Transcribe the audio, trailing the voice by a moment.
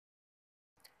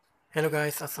Hello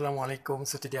guys, Assalamualaikum.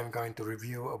 So today I'm going to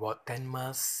review about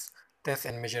Tenmars test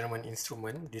and measurement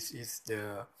instrument. This is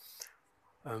the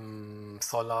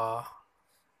solar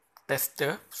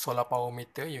tester, solar power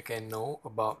meter. You can know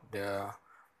about the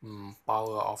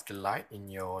power of the light in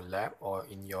your lab or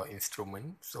in your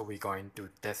instrument. So we're going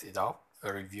to test it out,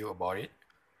 a review about it.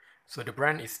 So the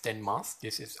brand is Tenmars.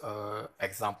 This is a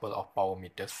example of power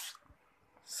meters.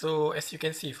 So as you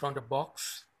can see from the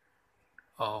box,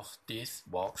 of this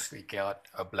box we got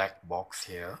a black box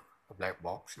here, a black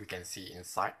box. We can see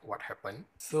inside what happened.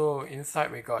 So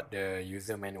inside we got the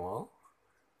user manual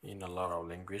in a lot of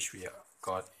language. We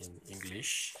got in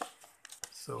English,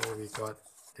 so we got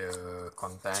the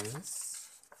contents.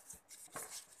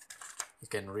 You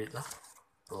can read a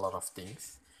lot of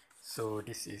things. So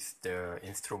this is the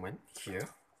instrument here,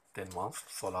 10 months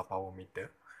solar power meter.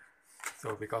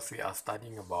 So because we are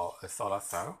studying about a solar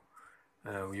cell,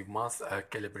 we must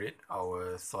calibrate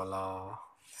our solar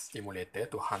stimulator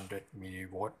to 100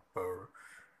 milliwatt per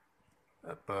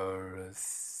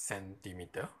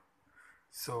centimeter.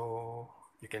 So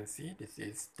you can see this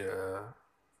is the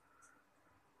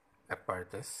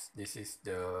apparatus. This is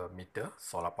the meter,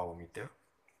 solar power meter.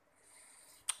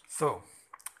 So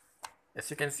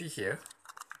as you can see here,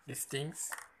 these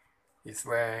things is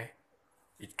where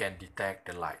it can detect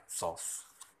the light source.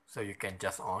 So you can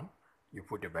just on, you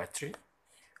put the battery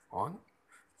on.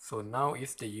 So now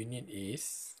is the unit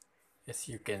is, as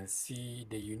you can see,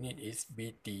 the unit is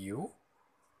BTU,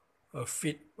 a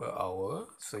feet per hour.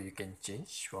 So you can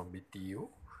change from BTU,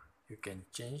 you can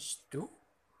change to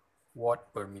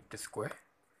watt per meter square.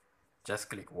 Just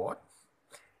click watt.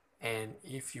 And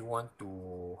if you want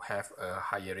to have a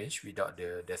higher range without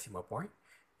the decimal point,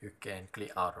 you can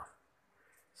click R.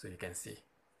 So you can see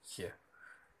here.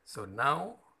 So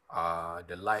now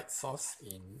the light source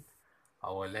in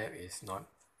our lab is not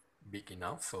big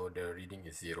enough, so the reading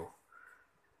is 0.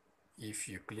 If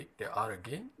you click the R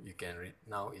again, you can read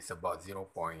now it's about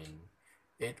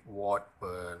 0.8 watt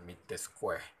per meter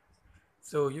square.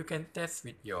 So you can test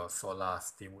with your solar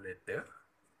stimulator.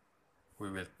 We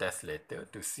will test later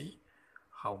to see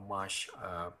how much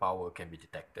power can be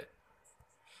detected.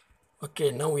 Okay,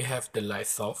 now we have the light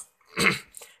source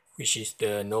which is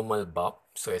the normal bulb.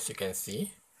 So as you can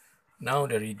see, now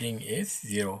the reading is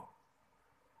 0.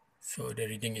 So the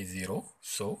reading is 0.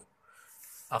 So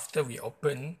after we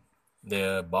open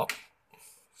the bulb,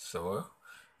 so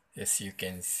as you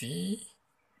can see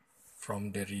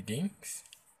from the readings,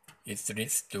 it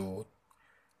reads to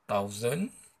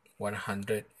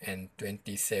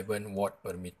 1127 watt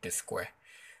per meter square.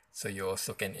 So you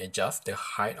also can adjust the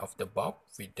height of the bulb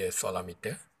with the solar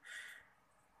meter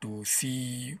to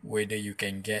see whether you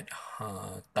can get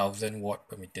 1000 watt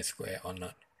per meter square or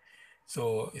not.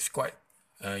 So it's quite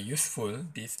useful,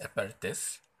 this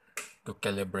apparatus, to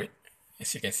calibrate.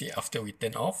 As you can see, after we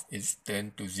turn off, it's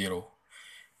turned to 0.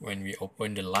 When we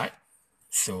open the light,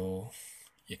 so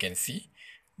you can see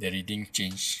the reading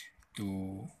change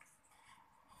to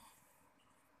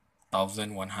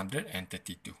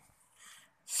 1132.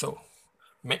 So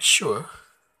make sure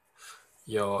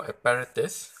your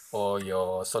apparatus or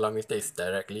your solar meter is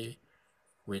directly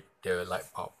with the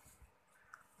light bulb.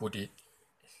 Put it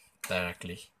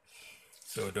directly.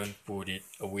 So don't put it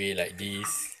away like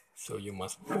this. So you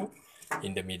must put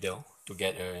in the middle to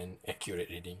get an accurate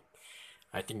reading.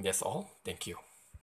 I think that's all. Thank you.